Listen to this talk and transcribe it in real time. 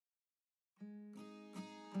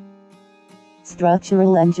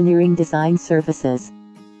Structural Engineering Design Services.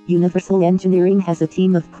 Universal Engineering has a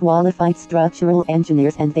team of qualified structural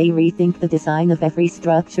engineers, and they rethink the design of every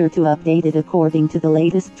structure to update it according to the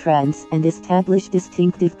latest trends and establish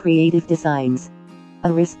distinctive creative designs.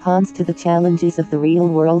 A response to the challenges of the real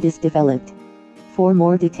world is developed. For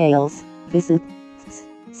more details, visit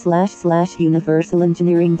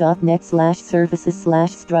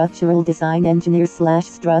universalengineering.net/services/structural design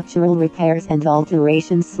engineers/structural repairs and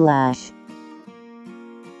alterations/